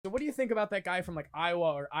what do you think about that guy from like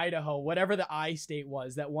Iowa or Idaho, whatever the I state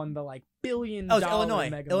was that won the like $1 billion? Oh, it's Illinois.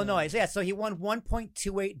 Mega Illinois. Millions? So, yeah, so he won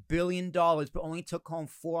 $1.28 billion, but only took home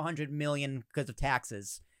 $400 million because of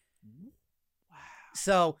taxes. Wow.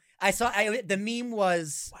 So the meme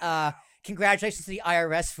was, congratulations to the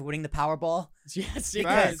IRS for winning the Powerball. Yeah,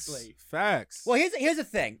 seriously. Facts. Well, here's the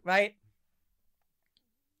thing, right?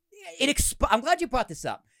 I'm glad you brought this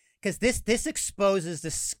up. Because this exposes the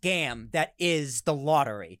scam that is the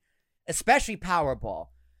lottery, especially Powerball,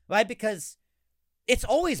 right? Because it's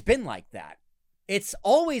always been like that. It's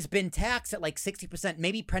always been taxed at like 60%,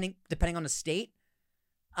 maybe depending on the state.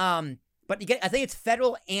 But I think it's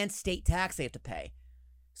federal and state tax they have to pay.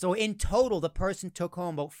 So in total, the person took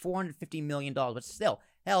home about $450 million, but still,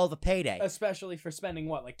 hell of a payday. Especially for spending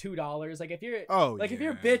what, like $2? Like if you're, if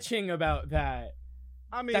you're bitching about that.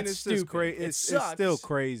 I mean, that's it's stupid. just crazy. It's still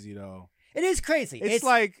crazy though. It is crazy. It's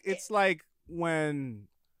like when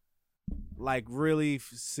like really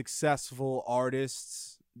successful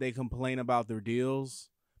artists, they complain about their deals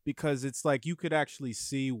because it's like you could actually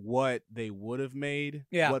see what they would have made,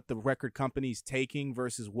 what the record company's taking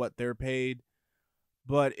versus what they're paid.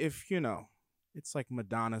 But if, it's like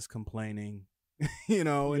Madonna's complaining,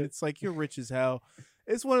 and it's like you're rich as hell.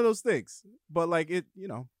 It's one of those things. But like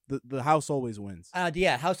the house always wins.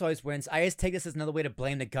 House always wins. I just take this as another way to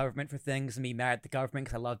blame the government for things and be mad at the government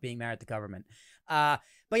because I love being mad at the government. But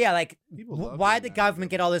yeah, like, why did the government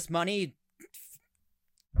get all this money?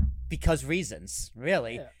 Because reasons,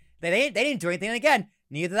 really. Yeah. They didn't do anything. And again,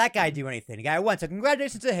 neither did that guy do anything. The guy won. So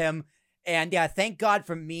congratulations to him. And yeah, thank God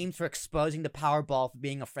for memes for exposing the Powerball for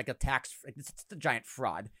being a tax. It's a giant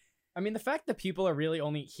fraud. I mean, the fact that people are really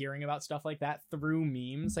only hearing about stuff like that through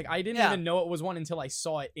memes, like I didn't even know it was one until I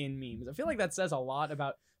saw it in memes. I feel like that says a lot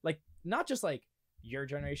about like not just like your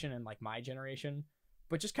generation and like my generation,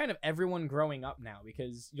 but just kind of everyone growing up now,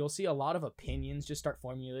 because you'll see a lot of opinions just start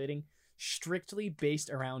formulating strictly based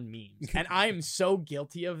around memes. And I am so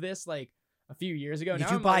guilty of this. Like a few years ago.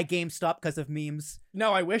 Did you buy GameStop because of memes?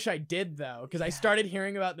 No, I wish I did though, because I started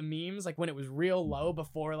hearing about the memes like when it was real low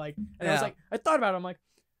before, like, and I was like, I thought about it. I'm like,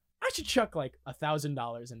 I should chuck like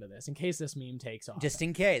 $1,000 into this in case this meme takes off. Just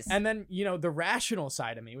in case. And then, the rational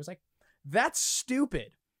side of me was like, that's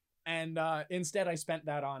stupid. And instead I spent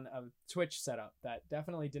that on a Twitch setup that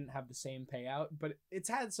definitely didn't have the same payout, but it's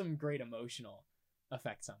had some great emotional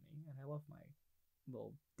effects on me. And I love my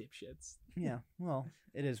little dipshits. Yeah, well,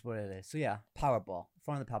 it is what it is. So yeah, Powerball.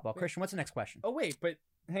 Front of the Powerball. Christian, what's the next question? Oh, wait, but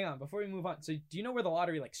hang on. Before we move on. So do you know where the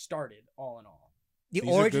lottery like started all in all? These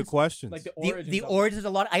are good questions. Like the origins. The origins of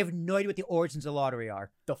the lottery. I have no idea what the origins of the lottery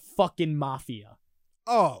are. The fucking Mafia.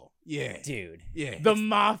 Oh, yeah. Dude. Yeah. The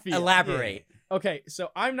Mafia. Elaborate. Yeah. Okay, so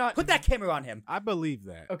I'm not... Put that camera on him. I believe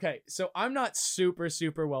that. Okay, so I'm not super,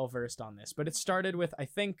 super well-versed on this, but it started with, I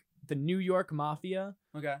think, the New York Mafia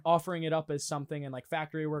offering it up as something, and like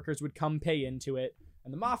factory workers would come pay into it,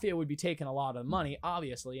 and the Mafia would be taking a lot of money,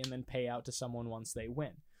 obviously, and then pay out to someone once they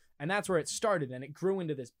win. And that's where it started, and it grew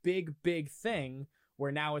into this big, big thing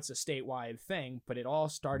where now it's a statewide thing, but it all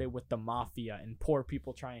started with the Mafia and poor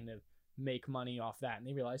people trying to make money off that. And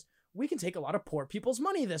they realized, we can take a lot of poor people's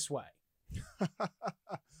money this way.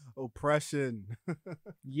 Oppression.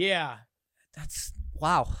 Yeah. That's,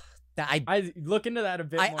 wow. I look into that a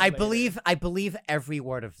bit more later. I believe every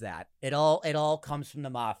word of that. It all comes from the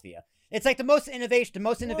Mafia. It's like the most innovation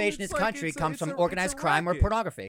in this country comes from organized crime or pornography.